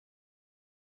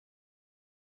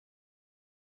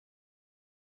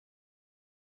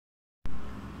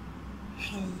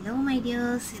Hello my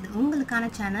dears, இது உங்களுக்கான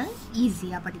channel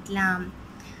ஈஸியா படிக்கலாம்.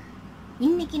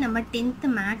 இன்னைக்கு நம்ம 10th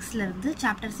மேக்ஸ்ல இருந்து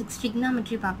சாப்டர் 6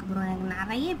 trigonometry பார்க்க போறோம். எனக்கு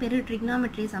நிறைய பேர்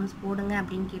trigonometry sums போடுங்க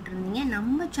அப்படினு கேட்டிருந்தீங்க.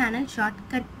 நம்ம சேனல்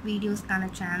ஷார்ட்கட் வீடியோஸ்க்கான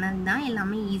சேனல் தான்,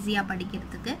 எல்லாமே ஈஸியா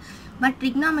படிக்கிறதுக்கு. பட்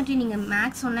trigonometry நீங்க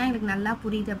மேக்ஸ் சொன்னா எனக்கு நல்லா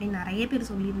புரியுது அப்படி நிறைய பேர்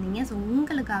சொல்லியிருந்தீங்க. சோ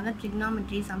உங்களுக்காக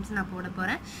trigonometry sums நான் போட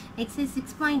போறேன். எக்சர்சைஸ்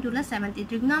 6.2 ல 7th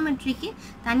trigonometryக்கு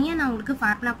தனியா நான் உங்களுக்கு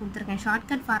ஃபார்முலா கொடுத்திருக்கேன்.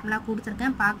 ஷார்ட்கட் ஃபார்முலா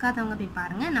கொடுத்திருக்கேன். பார்க்காதவங்க போய்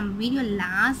பாருங்க. நம்ம வீடியோ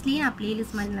லாஸ்ட்லயே நான்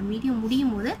பிளேலிஸ்ட் மாதிரி நம்ம வீடியோ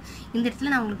முடியும்போது இந்த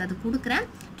இடத்துல நான் உங்களுக்கு அது கொடுக்கிறேன்.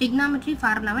 trigonometry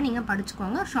ஃபார்முலாவை நீங்க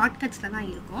படிச்சுக்கோங்க. ஷார்ட்கட்ஸ்ல தான்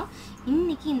இருக்கும்.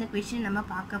 இன்னைக்கு இந்த क्वेश्चन நம்ம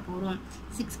பார்க்க போறோம்.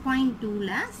 6.2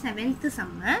 ல 7th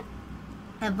சம்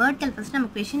vertical. ஃபர்ஸ்ட் நம்ம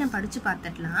क्वेश्चन படிச்சு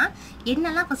பார்த்துடலாம்.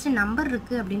 என்னெல்லாம் ஃபர்ஸ்ட் நம்பர்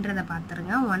இருக்கு அப்படின்றத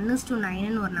பாத்துருங்க. 1:9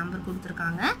 ன்னு ஒரு நம்பர்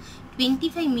கொடுத்திருக்காங்க.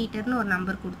 25 மீட்டர்னு ஒரு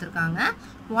நம்பர் கொடுத்திருக்காங்க.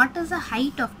 What is the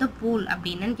height of the pole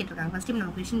அப்படினு கேட்டிருக்காங்க. ஃபர்ஸ்ட்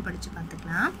நம்ம क्वेश्चन படிச்சு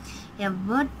பார்த்துக்கலாம். a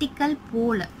vertical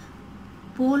pole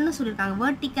போல்னு சொல்லிருக்காங்க.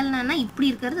 வெர்டிகல்னா இப்படி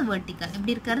இருக்குது, வெர்டிகல்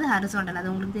இப்படி இருக்குது, ஹரிசாண்டல். அது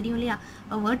உங்களுக்கு தெரியும் இல்லையா?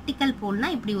 வெர்டிகல் போல்னா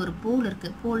இப்படி ஒரு போல் இருக்கு.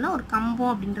 போல்னா ஒரு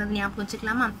கம்பம் அப்படின்றது ஞாபகம்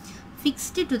வச்சுக்கலாமா?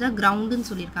 ஃபிக்ஸ்ட் டு த கிரவுண்டுன்னு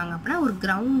சொல்லியிருக்காங்க. அப்படின்னா ஒரு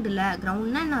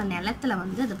கிரவுண்ட்னா நிலத்துல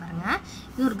வந்து அது பாருங்க,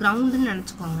 இது ஒரு கிரவுண்டுன்னு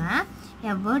நினச்சிக்கோங்க.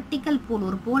 வெர்டிகல் போல்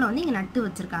ஒரு போலை வந்து இங்கே நட்டு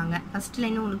வச்சிருக்காங்க. ஃபர்ஸ்ட்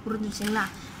லைன் உங்களுக்கு புரிஞ்சிருச்சுங்களா?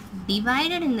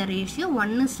 டிவைடட் இந்த ரேஷியோ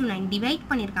 1:9 டிவைட்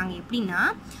பண்ணியிருக்காங்க. எப்படின்னா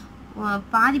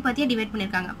பாதி பாதியாக டிவைட்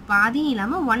பண்ணியிருக்காங்க. பாதியும்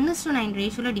இல்லாமல் 1:9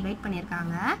 ரேஷியோவில் டிவைட்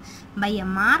பண்ணியிருக்காங்க. By a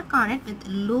mark on it with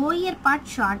lower part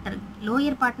shorter.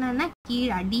 Lower பார்ட்னா என்ன?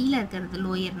 கீழே அடியில் இருக்கிறது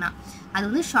லோயர்னா அது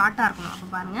வந்து ஷார்ட்டாக இருக்கணும். அப்போ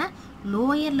பாருங்கள்,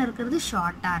 லோயரில் இருக்கிறது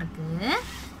ஷார்ட்டாக இருக்குது.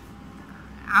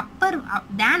 அப்பர்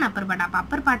பார்ட். அப்போ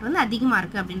அப்பர் பார்ட் வந்து அதிகமாக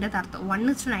இருக்குது அப்படின்றது அர்த்தம்.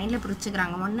 1:9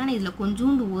 பிரிச்சுக்கிறாங்க. 1 இதில்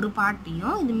கொஞ்சோண்டு ஒரு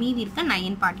பார்ட்டையும் இது மீதி இருக்க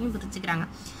 9 பார்ட்டையும் பிரிச்சுக்கிறாங்க.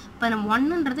 இப்போ நம்ம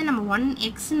 1ன்றது நம்ம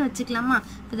 1xன்னு வச்சுக்கலாமா?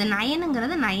 இப்போ இந்த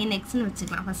 9ங்கிறத 9xன்னு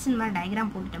வச்சுக்கலாம். ஃபர்ஸ்ட் இந்த மாதிரி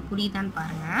டயக்ராம் போட்டுட்டேன், புரியுதான்னு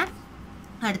பாருங்கள்.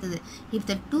 அடுத்தது, if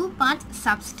the two parts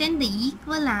subtend the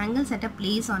equal angles at a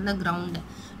place on the ground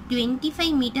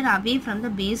 25 meter away from the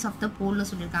base of the pole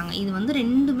சொல்லியிருக்காங்க. இது வந்து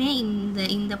ரெண்டுமே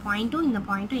இந்த பாயிண்ட்டும் இந்த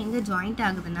பாயிண்ட்டும் எங்கே ஜாயிண்ட்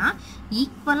ஆகுதுன்னா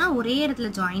ஈக்குவலாக ஒரே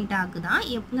இடத்துல ஜாயிண்ட் ஆகுதான்.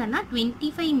 எப்படின்னா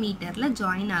 25 மீட்டரில்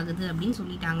ஜாயின் ஆகுது அப்படின்னு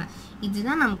சொல்லிட்டாங்க.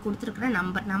 இதுதான் நம்ம கொடுத்துருக்குற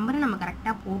நம்பரை நம்ம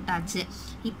கரெக்டாக போட்டாச்சு.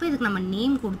 இப்போ இதுக்கு நம்ம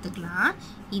நேம் கொடுத்துக்கலாம்.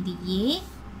 இது ஏ,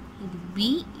 இது பி,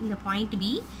 இந்த பாயிண்ட்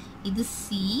பி, இது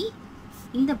சி,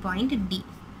 இந்த பாயிண்ட் டி.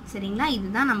 சரிங்களா?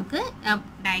 இதுதான் நமக்கு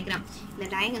டயக்ராம். இந்த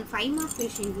டயக்ராம் 5 மார்க்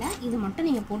கொஷினில் இது மட்டும்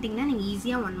நீங்கள் போட்டிங்கன்னா நீங்கள்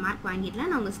ஈஸியாக 1 மார்க் வாங்கிடலாம்.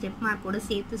 நான் உங்கள் ஸ்டெப் மார்க்கோடு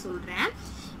சேர்த்து சொல்கிறேன்.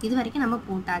 இது வரைக்கும் நம்ம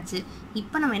போட்டாச்சு.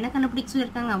 இப்போ நம்ம என்ன கண்டுபிடிக்க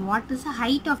சொல்லியிருக்காங்க? What is the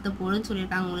height of the போல்னு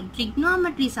சொல்லியிருக்காங்க. உங்களுக்கு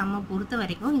ட்ரிக்னாமெட்ரி சம்மை பொறுத்த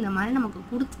வரைக்கும் இந்த மாதிரி நமக்கு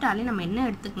கொடுத்துட்டாலே நம்ம என்ன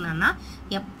எடுத்துக்கணும்னா,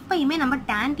 எப்பயுமே நம்ம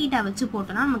tan θ வச்சு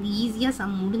போட்டோம்னா நமக்கு ஈஸியாக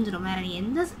சம் முடிஞ்சிடும். வேறு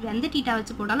எந்த θ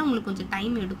வச்சு போட்டாலும் உங்களுக்கு கொஞ்சம்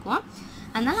டைம் எடுக்கும்.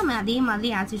 அதனால் நம்ம அதே மாதிரி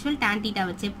ஆஸ் யூஷுவல் tan θ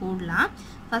வச்சே போடலாம்.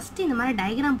 ஃபஸ்ட்டு இந்த மாதிரி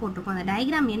டயக்ராம் போட்டிருக்கோம். அந்த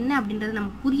டயக்ராம் என்ன அப்படின்றத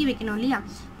நமக்கு புரிய வைக்கணும் இல்லையா?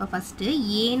 இப்போ ஃபஸ்ட்டு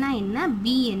ஏனா என்ன,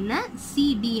 பி என்ன, சி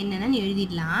டி என்னன்னு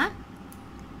எழுதிடலாம்.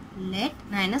 லெட்,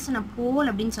 நான் என்ன சொன்னேன்? போல்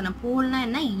அப்படின்னு சொன்னேன். போல்னா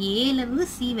என்ன? ஏலேருந்து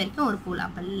சி வரைக்கும் ஒரு போல்.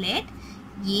 அப்போ லெட்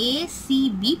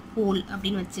ஏசிபி போல்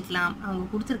அப்படின்னு வச்சுக்கலாம். அவங்க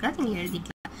கொடுத்துருக்காது, நீங்கள்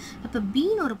எழுதிக்கலாம். அப்போ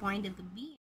பின்னு ஒரு பாயிண்ட் இருக்குது. பி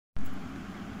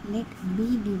லெட் பி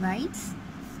டிவைட்ஸ்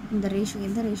இந்த ரேஷியோ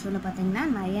எந்த ரேஷியோவில் பார்த்தீங்கன்னா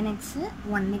 9x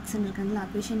 1xன்னு இருக்குங்களா?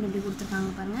 கொஷின் எப்படி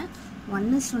கொடுத்துருக்காங்க பாருங்கள்,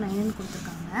 1:9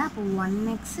 கொடுத்துருக்காங்க. அப்போ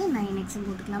 1x 9xன்னு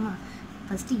போட்டுக்கலாமா?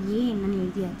 ஃபஸ்ட்டு ஏ என்னன்னு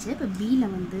எழுதியாச்சு. இப்போ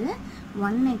பியில் வந்து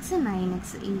 1x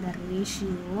 9x இந்த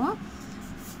ratio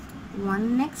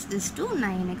 1x is to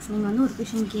 9x. நீங்கள் வந்து ஒரு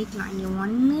கொஷின் கேட்கலாம், இங்கே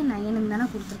 1 9 தானே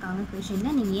கொடுத்துருக்காங்க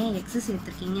கொஷினில், நீங்கள் ஏன் எக்ஸு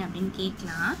சேர்த்துருக்கீங்க அப்படின்னு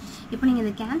கேட்கலாம். இப்போ நீங்கள்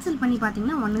இதை கேன்சல் பண்ணி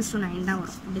பார்த்தீங்கன்னா 1:9 தான்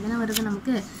வரும். அப்படி தானே வருது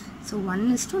நமக்கு. ஸோ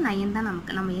 1:9 தான்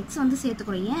நமக்கு. நம்ம எக்ஸ் வந்து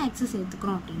சேர்த்துக்கிறோம். ஏன் எக்ஸு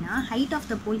சேர்த்துக்கிறோம் அப்படின்னா ஹைட் ஆஃப்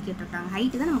த போல் கேட்டிருக்காங்க.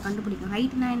 ஹைட்டு தான் நம்ம கண்டுபிடிக்கணும்.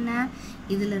 ஹைட்னா என்ன?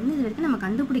 இதுலேருந்து இது வரைக்கும் நம்ம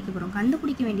கண்டுபிடிக்க போகிறோம்.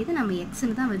 கண்டுபிடிக்க வேண்டியது நம்ம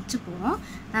எக்ஸ்ன்னு தான் வச்சுப்போம்.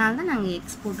 அதனால தான் நாங்கள்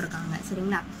எக்ஸ் போட்டிருக்காங்க.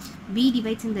 சரிங்களா? பி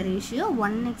டிவைட்ஸ் இந்த ரேஷியோ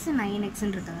 1x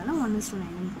 9xன்னு இருக்கிறதால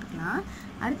 1:9 போட்டுக்கலாம்.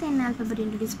 அடுத்து என்ன ஆல்ஃபபெட்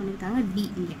இன்ட்ரடியூஸ் பண்ணியிருக்காங்க? டி.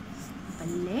 இல்லை, இப்போ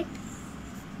லெட்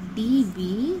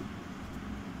டிபி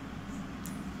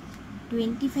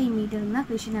 25 மீட்டருன்னு தான்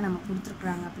கொஷினை நம்ம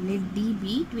கொடுத்துருக்குறாங்க. அப்போ let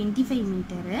DP 25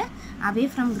 metre away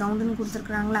from கிரவுண்டுன்னு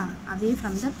கொடுத்துருக்குறாங்களா? Away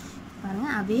from the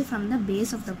பாருங்கள், away from the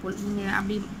base of the போல். நீங்கள்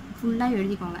அப்படி ஃபுல்லாக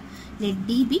எழுதிக்கோங்க. லெட்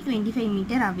டிபி 25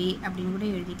 மீட்டர் அவே அப்படின்னு கூட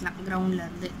எழுதிக்கலாம்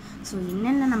கிரவுண்ட்லேருந்து. ஸோ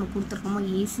என்னென்ன நம்ம கொடுத்துருக்கோமோ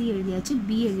ஏசி எழுதியாச்சு,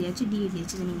 பி எழுதியாச்சு, டி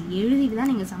எழுதியாச்சு. இதை நீங்கள் எழுதிட்டு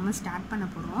தான் நீங்கள் சம்ம ஸ்டார்ட் பண்ண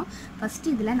போகிறோம்.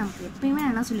 ஃபஸ்ட்டு இதில் நமக்கு எப்பயுமே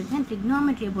என்ன சொல்லியிருக்கேன்,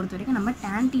 ட்ரிக்னாமெட்ரியை பொறுத்த வரைக்கும் நம்ம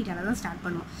tan θ தான் ஸ்டார்ட்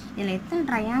பண்ணுவோம். இதில் எத்தனை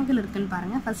ட்ரையாங்கிள் இருக்குதுன்னு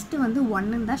பாருங்கள். ஃபஸ்ட்டு வந்து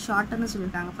 1 தான் ஷார்ட்டுன்னு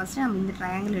சொல்லியிருக்காங்க. ஃபஸ்ட்டு நம்ம இந்த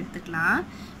ட்ரையாங்கிள் எடுத்துக்கலாம்.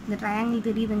 இந்த ட்ரையாங்கிள்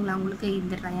தெரியுதுங்களா உங்களுக்கு?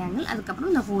 இந்த ட்ரையாங்கிள்,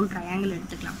 அதுக்கப்புறம் இந்த ஹோல் ட்ரையாங்கிள்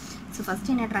எடுத்துக்கலாம். ஸோ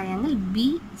ஃபஸ்ட்டு என்ன ட்ரையாங்கிள்?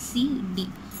 பிசிடி.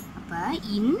 அப்போ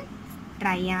இன்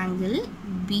ட்ரையாங்கிள்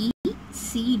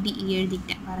பிசிடி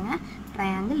எழுதிட்டேன் பாருங்கள்.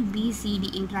 ட்ரையாங்கிள் பிசிடி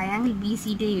ட்ரையாங்கிள்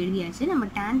பிசிடி எழுதியாச்சு. நம்ம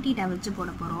tan θ வச்சு போட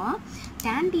போகிறோம்.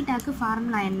 tan θக்கு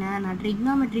ஃபார்முலா என்ன? நான்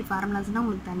ட்ரிக்னாமெட்ரி ஃபார்முலாஸ்னால்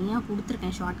உங்களுக்கு தனியாக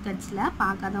கொடுத்துருக்கேன் ஷார்ட்கட்ஸில்,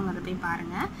 பார்க்காதவங்க அதை போய்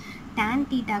பாருங்கள். tan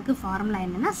θக்கு ஃபார்முலா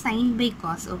என்னென்னா சைன் பை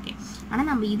காஸ். ஓகே, ஆனால்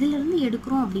நம்ம இதிலிருந்து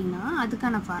எடுக்கிறோம் அப்படின்னா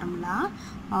அதுக்கான ஃபார்முலா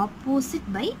ஆப்போசிட்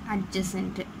பை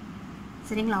அட்ஜசன்ட்.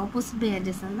 சரிங்களா? ஆப்போசிட் பை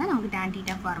அட்ஜசன்ட் தான் நமக்கு tan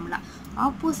θ ஃபார்முலா.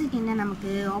 ஆப்போசிட் என்ன?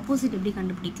 நமக்கு ஆப்போசிட் எப்படி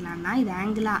கண்டுபிடிக்கலாம்னா, இது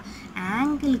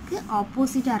ஆங்கிளுக்கு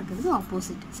ஆப்போசிட்டாக இருக்கிறது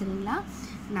ஆப்போசிட். சரிங்களா?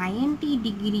 90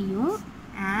 டிகிரியும்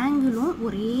ஆங்கிளும்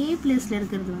ஒரே பிளேஸில்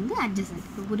இருக்கிறது வந்து அட்ஜசன்ட்.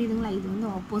 இப்போ புரியுதுங்களா? இது வந்து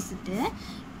ஆப்போசிட்டு.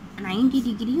 90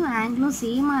 டிகிரியும் ஆங்கிளும்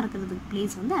சேமாக இருக்கிறதுக்கு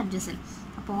பிளேஸ் வந்து அட்ஜசன்ட்.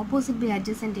 அப்போ ஆப்போசிட் பை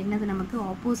அட்ஜசன்ட் என்னது? நமக்கு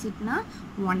ஆப்போசிட்னா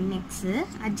 1x,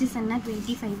 அட்ஜசன்ட்னா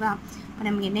 25. இப்போ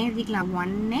நமக்கு என்ன எழுதிக்கலாம்?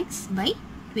 1x by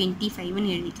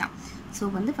 25ன்னு எழுதிக்கலாம். ஸோ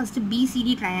வந்து ஃபஸ்ட்டு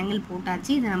பிசிடி ட்ரையாங்கிள்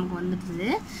போட்டாச்சு, இது நமக்கு வந்துடுது.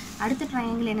 அடுத்த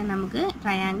ட்ரையாங்கிள் என்ன? நமக்கு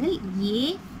ட்ரையாங்கிள்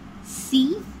ஏசிடி.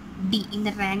 இந்த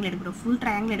ட்ரையாங்கிள் எடுக்க போகிறோம், ஃபுல்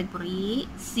ட்ரையாங்கிள் எடுக்க போகிறோம்.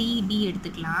 ஏசிடி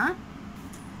எடுத்துக்கலாம்.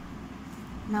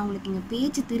 நான் உங்களுக்கு இங்கே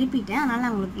பேஜ் திருப்பிட்டேன், அதனால்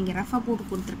நான் உங்களுக்கு இங்கே ரஃபாக போட்டு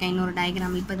கொடுத்துருக்கேன் இன்னொரு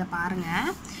டயக்ராம். இப்போ இதை பாருங்கள்.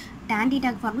 tan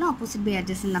θக்கு formula opposite by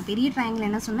adjacent தான். பெரிய ட்ரையாங்கிள்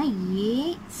என்ன சொன்னால்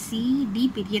ஏசிடி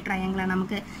பெரிய ட்ரையாங்கிளா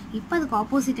நமக்கு. இப்போ அதுக்கு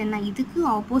ஆப்போசிட் என்ன? இதுக்கு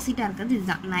ஆப்போசிட்டாக இருக்கிறது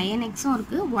இதுதான். 9xும்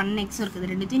இருக்குது, 1xும் இருக்குது.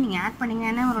 ரெண்டுத்தையும் நீங்கள் ஆட்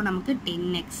பண்ணிங்கன்னா வரும் நமக்கு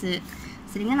 10x.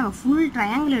 சரிங்களா? நம்ம ஃபுல்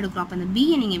ட்ரையாங்கிள் எடுக்கிறோம். அப்போ இந்த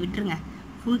பியை நீங்கள் விட்டுருங்க.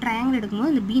 ஃபுல் ட்ரையாங்கிள்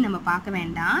எடுக்கும்போது இந்த பி நம்ம பார்க்க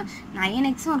வேண்டாம்.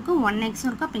 9xும் இருக்குது, 1xும்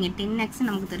இருக்குது. அப்போ இங்கே 10x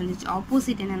நமக்கு தெரிஞ்சிச்சு.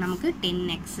 ஆப்போசிட் என்ன? நமக்கு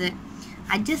 10x.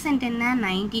 அட்ஜசன்ட் என்ன?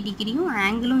 90 டிகிரியும்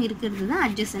ஆங்கிளும் இருக்கிறது தான்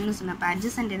அட்ஜசன்ட்னு சொன்னேன். அப்போ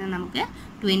அட்ஜசன்ட் என்ன? நமக்கு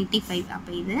 25.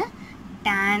 அப்போ இது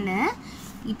டேனு.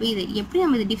 இப்போ இது எப்படி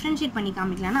நம்ம இது டிஃப்ரென்ஷியேட் பண்ணி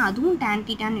காமிக்கலாம்னா, அதுவும் tan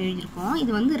θன்னு எழுதியிருக்கோம்.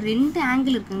 இது வந்து 2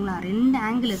 ஆங்கிள் இருக்குங்களா? 2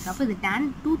 ஆங்கிள் இருக்குது. அப்போ இது tan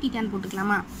 2θன்னு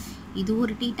போட்டுக்கலாமா? இது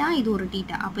ஒரு θ, இது ஒரு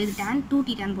θ. அப்போ இது tan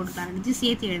 2θன்னு போட்டுக்கலாம். ரெண்டு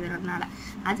சேர்த்து எழுதுறதுனால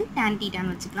அது tan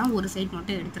θன்னு வச்சுக்கலாம், ஒரு சைட்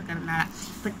மட்டும் எடுத்துருக்கிறதுனால.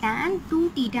 இப்போ tan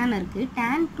 2θன்னு இருக்குது.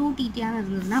 tan 2θன்னு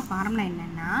இருந்ததுன்னா ஃபார்முலா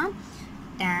என்னென்னா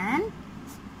tan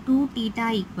 2θ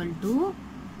equal to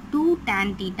 2 tan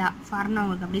θ. Formula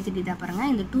உங்களுக்கு அப்படியே திட்டா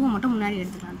பாருங்கள். இந்த 2 மட்டும் முன்னாடி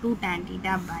எடுத்துக்கலாம். 2 tan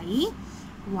θ by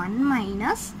 1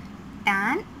 minus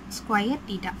tan square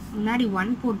θ. முன்னாடி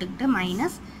 1 போட்டுக்கிட்டு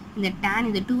மைனஸ் இந்த tan,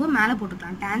 இந்த 2 மேலே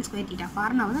போட்டுக்கலாம். tan square θ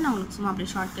ஃபார்முலா வந்து நான் உங்களுக்கு சும்மா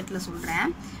அப்படியே ஷார்ட்கட்டில்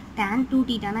சொல்கிறேன். tan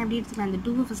 2θனா எப்படி எடுத்துக்கலாம்? இந்த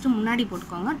 2 ஃபஸ்ட்டு முன்னாடி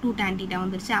போட்டுக்கோங்க. 2 tan θ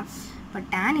வந்துருச்சா? இப்போ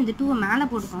tan இந்த 2 மேலே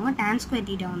போட்டுக்கோங்க. tan square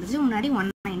θ வந்துருச்சு. முன்னாடி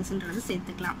 1 மைனஸ்ன்றது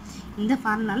சேர்த்துக்கலாம். இந்த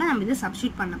ஃபார்முலாவில் நம்ம இதை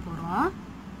சப்ஸ்டியூட் பண்ண போகிறோம்.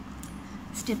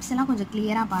 ஸ்டெப்ஸ் எல்லாம் கொஞ்சம்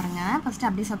கிளியராக பாருங்கள். ஃபஸ்ட்டு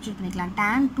அப்படியே சப்ஸ்டியூட் பண்ணிக்கலாம்.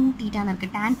 tan 2θன்னு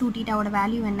இருக்குது. tan 2θவோட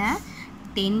வேல்யூ என்ன?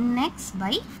 10x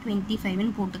by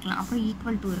 25ன்னு போட்டுக்கலாம். அப்புறம்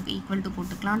ஈக்குவல் டு இருக்குது, ஈக்குவல் டு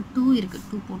போட்டுக்கலாம். 2 இருக்குது,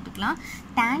 2 போட்டுக்கலாம்.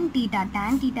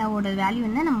 tan θவோட வேல்யூ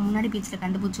என்ன? நம்ம முன்னாடி பேஜில்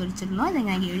கண்டுபிடிச்சி வச்சுருந்தோம். இதை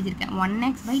நான் இங்கே எழுதியிருக்கேன்.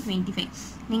 1x by 25.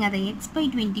 நீங்கள் அதை x by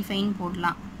 25ன்னு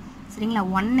போடலாம். சரிங்களா?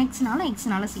 1xனாலும்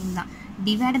எக்ஸ்னாலும் சேம் தான்.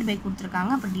 டிவைடட் பை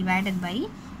கொடுத்துருக்காங்க. அப்போ டிவைடட் பை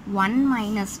 1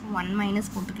 மைனஸ்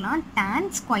போட்டுக்கலாம். tan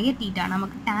square θ.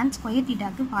 நமக்கு tan ஸ்கொயர்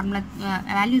θக்கு ஃபார்முலா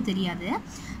வேல்யூ தெரியாது.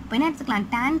 இப்போ என்ன எடுத்துக்கலாம்?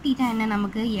 tan θ என்ன?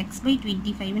 நமக்கு x by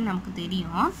 25ன்னு நமக்கு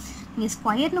தெரியும். இங்கே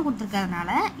ஸ்கொயர்னு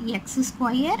கொடுத்துருக்கறதுனால x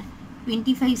ஸ்கொயர்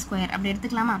 25 ஸ்கொயர் அப்படி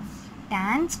எடுத்துக்கலாமா?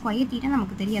 tan ஸ்கொயர் θ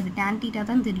நமக்கு தெரியாது, tan θ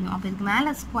தான் தெரியும். அப்போ இதுக்கு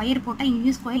மேலே ஸ்கொயர் போட்டால்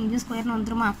இங்கேயும் ஸ்கொயர்னு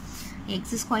வந்துருமா?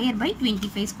 x ஸ்கொயர் பை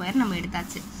 25 ஸ்கொயர் நம்ம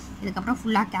எடுத்தாச்சு. இதுக்கப்புறம்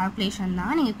ஃபுல்லாக கேல்குலேஷன்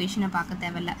தான், நீங்கள் கொஷினை பார்க்க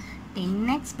தேவையில்ல.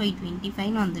 10x by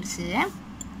 25ன்னு வந்துருச்சு.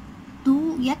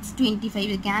 2x 25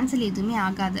 இது கேன்சல் எதுவுமே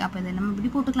ஆகாது. அப்போ இதை நம்ம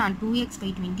இப்படி போட்டுக்கலாம். 2x by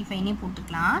 25னே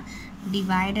போட்டுக்கலாம்.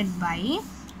 டிவைடட் பை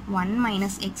 1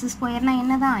 மைனஸ் எக்ஸ் ஸ்கொயர்னா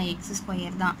என்ன தான்? எக்ஸ்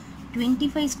ஸ்கொயர் தான்.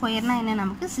 25 ஸ்கொயர்னா என்ன?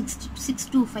 நமக்கு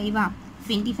 625.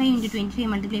 25 × 25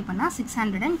 மல்டிப்ளை பண்ணால்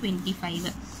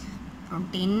 625. அப்புறம்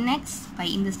 10x by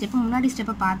இந்த ஸ்டெப்பு முன்னாடி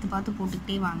ஸ்டெப்பை பார்த்து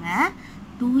போட்டுக்கிட்டே வாங்க.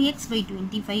 2x by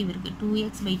 25 இருக்குது.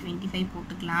 2x by 25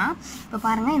 போட்டுக்கலாம். இப்போ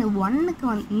பாருங்கள், இந்த 1க்கு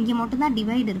இங்கே மட்டும்தான்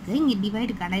டிவைடு இருக்குது, இங்கே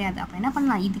டிவைடு கிடையாது. அப்போ என்ன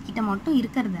பண்ணலாம்? இதுக்கிட்ட மட்டும்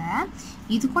இருக்கிறத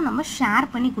இதுக்கும் நம்ம ஷேர்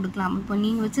பண்ணி கொடுக்கலாம். இப்போ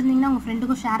நீங்கள் வச்சுருந்தீங்கன்னா உங்கள்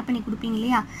ஃப்ரெண்டுக்கும் ஷேர் பண்ணி கொடுப்பீங்க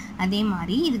இல்லையா? அதே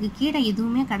மாதிரி இதுக்கு கீழே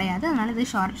எதுவுமே கிடையாது, அதனால் இதை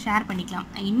ஷேர் பண்ணிக்கலாம்.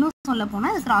 இன்னும் சொல்ல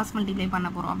போனால் இது கிராஸ் மல்டிப்ளை பண்ண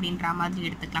போகிறோம் அப்படின்ற மாதிரி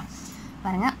எடுத்துக்கலாம்.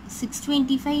 பாருங்கள்,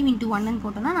 625 × 1ன்னு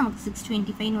போட்டோம்னா நமக்கு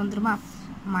 625ன்னு வந்துருமா?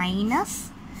 மைனஸ்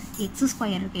எக்ஸ்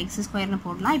ஸ்கொயர் இருக்குது, எக்ஸ் ஸ்கொயர்னு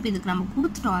போடலாம். இப்போ இதுக்கு நம்ம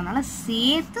கொடுத்துட்டோம், அதனால்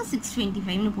சேர்த்து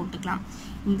 625ன்னு போட்டுக்கலாம்.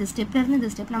 இந்த ஸ்டெப்லேருந்து இந்த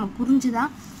ஸ்டெப் நமக்கு புரிஞ்சுதா?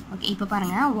 ஓகே, இப்போ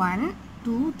பாருங்கள், 1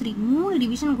 2 3 3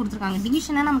 டிவிஷன் கொடுத்துருக்காங்க.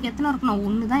 டிவிஷனாக நமக்கு எத்தனை இருக்கணும்?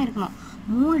 1 தான் இருக்கணும்.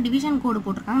 3 டிவிஷன் கோடு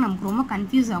போட்டிருக்காங்க, நமக்கு ரொம்ப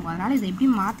கன்ஃபியூஸ் ஆகும். அதனால் இதை எப்படி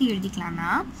மாற்றி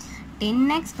எழுதிக்கலாம்னா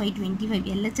 10x by 25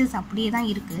 LHS அப்படியே தான்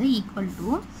இருக்குது, ஈக்குவல்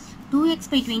டு 2x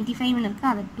by 25ன்னு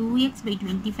இருக்குது, அதை 2x by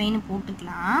 25ன்னு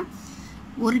போட்டுக்கலாம்.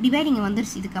 ஒரு டிவைட் இங்கே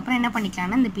வந்துருச்சு. இதுக்கப்புறம் என்ன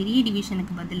பண்ணிக்கலாம்னா இந்த பெரிய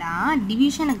டிவிஷனுக்கு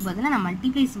பதிலாக நான்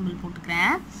மல்டிப்ளை சிம்பிள்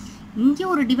போட்டுக்கிறேன். இங்கே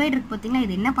ஒரு டிவைட் இருக்குது பார்த்தீங்களா,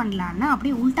 இது என்ன பண்ணலான்னா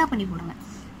அப்படியே உல்ட்டா பண்ணி போடுங்க.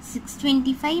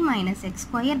 625 மைனஸ் எக்ஸ்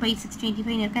ஸ்கொயர் பை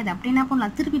 625 இருக்குது. அது அப்படியே என்ன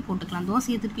பண்ணலாம், திருப்பி போட்டுக்கலாம்.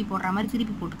 தோசையை திருப்பி போடுற மாதிரி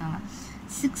திருப்பி போட்டுக்காங்க.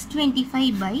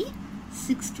 625 பை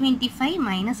 625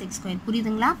 மைனஸ் எக்ஸ் ஸ்கொயர்.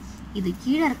 புரியுதுங்களா? இது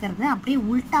கீழே இருக்கிறத அப்படியே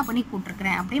உல்ட்டா பண்ணி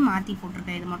போட்டிருக்கிறேன், அப்படியே மாற்றி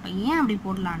போட்டிருக்கிறேன். இது மட்டும் ஏன் அப்படி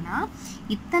போடலான்னா,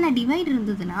 இத்தனை டிவைட்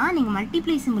இருந்ததுன்னா நீங்கள்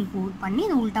மல்டிப்ளை சிம்பிள் பண்ணி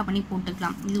இதை உல்ட்டா பண்ணி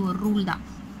போட்டுக்கலாம். இது ஒரு ரூல் தான்.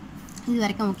 இது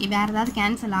வரைக்கும் ஓகே. வேறு ஏதாவது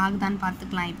கேன்சல் ஆகுதான்னு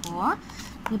பார்த்துக்கலாம். இப்போது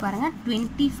இது பாருங்கள்,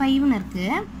 25ன்னு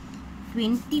இருக்குது.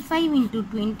 25 இன்ட்டு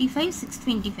 25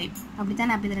 625 அப்படி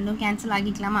தானே. அப்படி இது ரெண்டும் கேன்சல்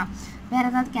ஆகிக்கலாமா? வேறு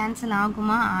ஏதாவது கேன்சல்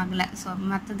ஆகுமா? ஆகலை. ஸோ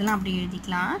மற்றதெல்லாம் அப்படி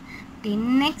எழுதிக்கலாம்.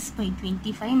 10x பை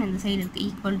 25 இந்த சைடு இருக்குது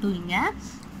ஈக்குவல் டு இங்கே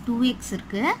 2x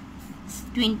இருக்குது,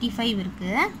 25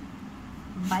 இருக்குது,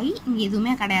 பை இங்கே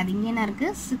எதுவுமே கிடையாது. இங்கே என்ன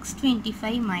இருக்குது,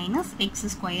 625 மைனஸ் எக்ஸ்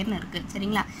ஸ்கொயர்னு இருக்குது.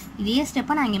 சரிங்களா? இதே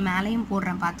ஸ்டெப்பை நான் இங்கே மேலேயும்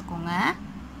போடுறேன், பார்த்துக்கோங்க.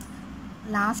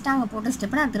 லாஸ்ட்டாக அங்கே போட்ட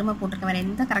ஸ்டெப்பை நான் திரும்ப போட்டிருக்கேன். வேறு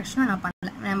எந்த கரெக்ஷனும் நான்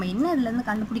பண்ணலை. நம்ம என்ன இதுலேருந்து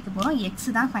கண்டுபிடிக்க போகிறோம், எக்ஸ்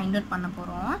தான் ஃபைண்ட் அவுட் பண்ண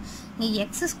போகிறோம். இங்கே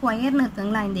எக்ஸ் ஸ்கொயர்னு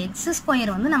இருக்குங்களா, இந்த எக்ஸ்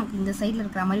ஸ்கொயர் வந்து நமக்கு இந்த சைடில்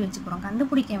இருக்கிற மாதிரி வச்சுக்கிறோம்.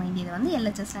 கண்டுபிடிக்க வேண்டியது வந்து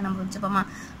எல்ஹெச்எஸில் நம்ம வச்சுப்போமா.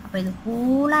 அப்போ இது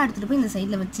ஹோலாக எடுத்துகிட்டு போய் இந்த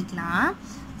சைடில் வச்சுக்கலாம்.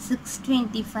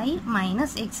 625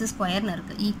 மைனஸ் எக்ஸ் ஸ்கொயர்னு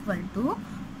இருக்குது ஈக்குவல் டு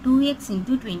 2x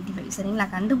இன்ட்டு 25. சரிங்களா?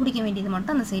 கண்டுபிடிக்க வேண்டியது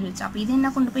மட்டும் அந்த சைடு வச்சு. அப்போ இது என்ன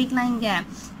கொண்டு போய்க்கலாம், இங்கே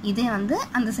இதே வந்து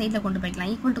அந்த சைடில் கொண்டு போய்க்கலாம்.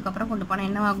 ஈக்குவல் டுக்கு அப்புறம் கொண்டு போனால்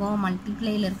என்ன ஆகும்,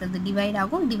 மல்டிப்ளையில் இருக்கிறது டிவைட்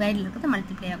ஆகும், டிவைடில் இருக்கிறது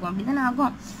மல்டிப்ளை ஆகும். அப்படி தானே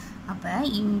ஆகும். அப்போ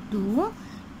இன்ட்டு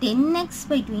 10x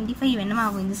பை 25 என்னமா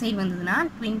ஆகும், இந்த சைடு வந்ததுன்னா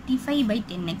 25 பை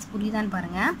 10x. புரியுதான்னு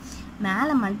பாருங்கள்.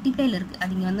 மேலே மல்டிப்ளையில் இருக்குது,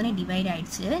 அது இங்கே வந்தோடனே டிவைட்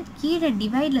ஆகிடுச்சு. கீழே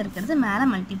டிவைடில் இருக்கிறது மேலே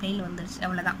மல்டிப்ளையில் வந்துடுச்சு.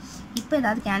 அவ்வளோதான். இப்போ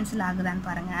ஏதாவது கேன்சல் ஆகுதான்னு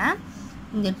பாருங்கள்.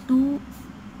 இங்கே 2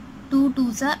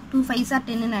 2s are 2 5s are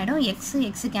 10 ஆகிடும்.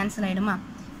 X cancel ஆகிடுமா.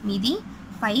 மீதி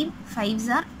 5 5s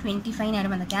are 25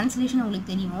 ஆகிடும். அந்த கேன்சலேஷன்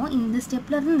உங்களுக்கு தெரியும். இந்த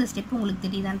ஸ்டெப்லேருந்து இந்த ஸ்டெப் உங்களுக்கு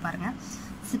தெரியுதான்னு பாருங்கள்.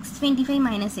 625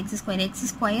 மைனஸ் எக்ஸ்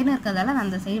ஸ்கொயர்னு இருக்கிறதால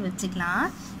அந்த சைடு வச்சுக்கலாம்.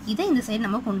 இதை இந்த சைடு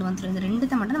நம்ம கொண்டு வந்துடும். இந்த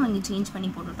ரெண்டுத்தை மட்டும் நம்ம இங்கே சேஞ்ச் பண்ணி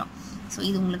போட்டுட்டோம். ஸோ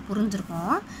இது உங்களுக்கு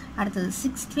புரிஞ்சிருக்கும். அடுத்தது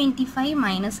 625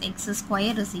 minus X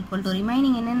square is equal to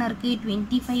remaining என்னென்ன இருக்குது,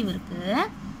 25 இருக்குது,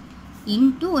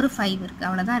 இன்ட்டு ஒரு 5 இருக்குது.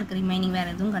 அவ்வளோதான் இருக்குது ரிமைனிங்,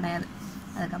 வேறு எதுவும் கிடையாது.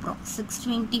 அதுக்கப்புறம்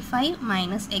 625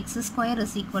 minus X square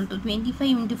is equal to 25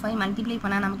 into 5 multiply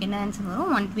பண்ணால் நமக்கு என்ன ஆன்சர் வரும்,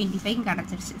 125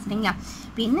 கிடச்சிருச்சு. சரிங்களா?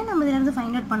 இப்போ என்ன நம்ம இதிலேருந்து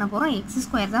ஃபைண்ட் அவுட் பண்ண போகிறோம், எக்ஸ்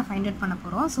ஸ்கொயர் தான் ஃபைண்ட் அவுட் பண்ண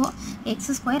போகிறோம். ஸோ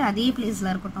எக்ஸ் ஸ்கொயர் அதே பிளேஸில்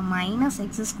இருக்கட்டும். Minus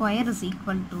X square is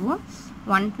equal to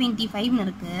 125ன்னு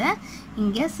இருக்குது.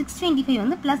 இங்கே 625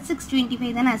 வந்து ப்ளஸ்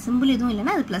 625 தானே, சிம்பிள் எதுவும்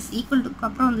இல்லைன்னா அது ப்ளஸ் ஈக்குவல் டுக்கு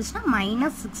அப்புறம் வந்துச்சுன்னா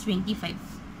minus 625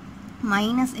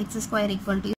 minus X square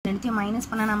equal to இது ரெண்டுத்தையும் மைனஸ்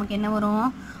பண்ணால் நமக்கு என்ன வரும்,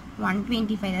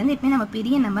 125. வந்து எப்போயும் நம்ம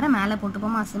பெரிய நம்பரை மேலே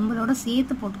போட்டுப்போமா, சிம்பிளோட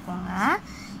சேர்த்து போட்டுக்கோங்க.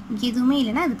 இங்கே எதுவுமே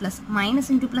இல்லைன்னா அது ப்ளஸ். மைனஸ்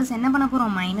இன்ட்டு ப்ளஸ் என்ன பண்ண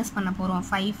போகிறோம், மைனஸ் பண்ண போகிறோம்.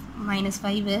 5 மைனஸ்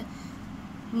 5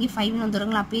 இங்கே 5ன்னு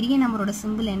வந்துடுங்களா. பெரிய நம்பரோட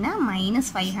சிம்பிள் என்ன,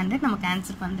 மைனஸ் 500 நமக்கு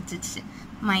ஆன்சர் வந்துடுச்சு.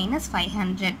 மைனஸ்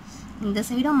 500. இந்த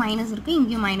சைடும் மைனஸ் இருக்குது,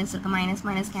 இங்கேயும் மைனஸ் இருக்குது. மைனஸ்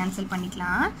மைனஸ் கேன்சல்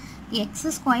பண்ணிக்கலாம். X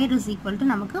square is equal to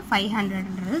நமக்கு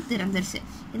 500ன்றது தெரிஞ்சிருச்சு.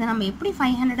 இதை நம்ம எப்படி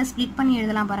 500 ஸ்ப்ளிட் பண்ணி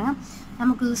எழுதலாம் பாருங்கள்.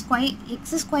 நமக்கு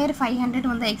எக்ஸ் ஸ்கொயர்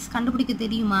 500 வந்து எக்ஸ் கண்டுபிடிக்க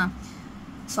தெரியுமா.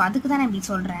 ஸோ அதுக்கு தான் நான் இப்படி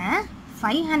சொல்கிறேன்.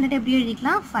 500 எப்படி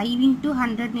எழுதிக்கலாம், 5 இன்ட்டு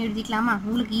 100ன்னு எழுதிக்கலாமா.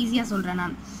 உங்களுக்கு ஈஸியாக சொல்கிறேன்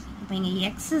நான். இப்போ இங்கே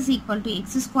X is equal to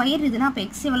X square இதுனா அப்போ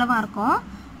எக்ஸ் எவ்வளவா இருக்கும்,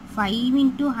 5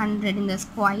 இன்ட்டு 100. இந்த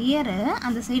ஸ்கொயரு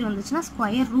அந்த சைடு வந்துச்சுன்னா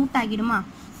square root ஆகிடுமா.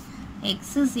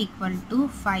 X is equal to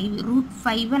 5 root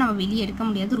 5 நம்ம வெளியே எடுக்க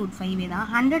முடியாது, ரூட் 5 தான்.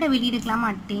 100 வெளியே எடுக்கலாமா,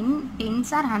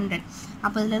 10s are 100.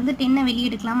 அப்போ இதுலேருந்து 10 வெளியே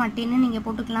எடுக்கலாமா, 10 நீங்கள்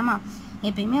போட்டுக்கலாமா.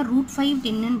 எப்பயுமே ரூட் 5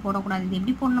 10ன்னு போடக்கூடாது. இது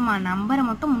எப்படி போடணுமா, நம்பரை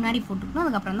மட்டும் முன்னாடி போட்டுக்கணும்,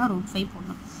 அதுக்கப்புறம் தான் ரூட் 5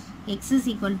 போடணும். X is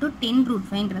equal to 10 root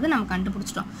 5ன்றது நம்ம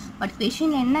கண்டுபிடிச்சிட்டோம். பட்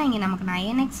கொஷினில் என்ன, இங்கே நமக்கு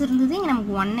 9x இருந்தது, இங்கே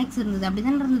நமக்கு 1x இருந்தது, அப்படி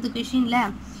தான் இருந்தது கொஷினில்.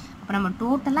 அப்போ நம்ம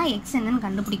டோட்டலாக எக்ஸ் என்னன்னு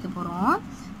கண்டுபிடிக்க போகிறோம்.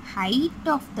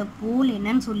 ஹைட் ஆஃப் த போல்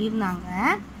என்னன்னு சொல்லியிருந்தாங்க.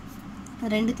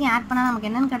 ரெண்டுத்தையும் ஆட் பண்ணால் நமக்கு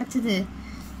என்னென்னு கிடச்சிது,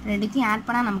 ரெண்டுத்தையும் ஆட்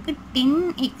பண்ணால் நமக்கு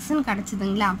 10xன்னு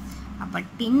கிடச்சிதுங்களா. அப்போ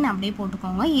 10 அப்படியே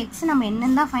போட்டுக்கோங்க. எக்ஸ் நம்ம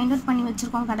என்னென்னு தான் ஃபைண்ட் அவுட் பண்ணி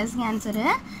வச்சுருக்கோம், கடைசி ஆன்சரு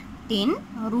 10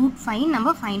 ரூட் 5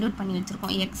 நம்ம ஃபைண்ட் அவுட் பண்ணி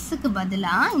வச்சுருக்கோம். எக்ஸுக்கு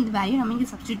பதிலாக இந்த வேல்யூ நம்ம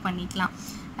இங்கே சப்ஸ்டியூட் பண்ணிக்கலாம்.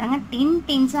 பாருங்கள் 10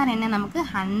 10s are என்ன, நமக்கு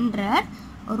 100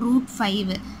 ரூட்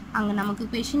 5. அங்கே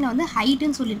நமக்கு கொஷினில் வந்து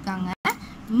ஹைட்டுன்னு சொல்லியிருக்காங்க,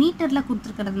 மீட்டரில்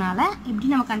கொடுத்துருக்கிறதுனால எப்படி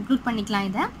நம்ம கன்க்ளூட் பண்ணிக்கலாம்,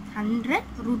 இதை 100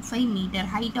 root 5 metre.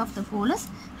 Height of the pole is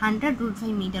 100 root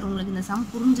 5 metre. உங்களுக்கு இந்த சம்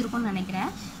புரிஞ்சிருக்கும்னு நினைக்கிறேன்.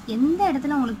 எந்த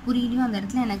இடத்துல உங்களுக்கு புரியலையோ அந்த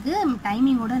இடத்துல எனக்கு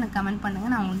டைமிங்கோடு எனக்கு கமெண்ட்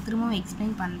பண்ணுங்கள், நான் உங்களுக்கு திரும்பவும்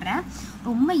எக்ஸ்பிளைன் பண்ணுறேன்.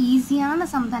 ரொம்ப ஈஸியான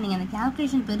சம் தான். நீங்கள் அந்த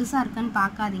கேல்குலேஷன் பெருசாக இருக்குன்னு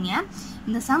பார்க்காதீங்க.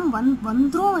 இந்த சம்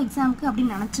வந்துடும் எக்ஸாமுக்கு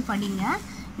அப்படின்னு நினச்சி படிங்க.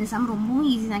 இந்த சம் ரொம்பவும்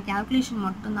ஈஸி தான், கேல்குலேஷன்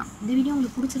மட்டும்தான். இந்த வீடியோ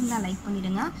உங்களுக்கு பிடிச்சிருந்தா லைக்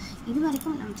பண்ணிவிடுங்க. இது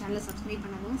வரைக்கும் நம்ம சேனலை சப்ஸ்கிரைப்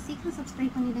பண்ணாதீங்க, சீக்கிரம்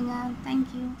சப்ஸ்கிரைப் பண்ணிவிடுங்க.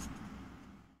 தேங்க்யூ.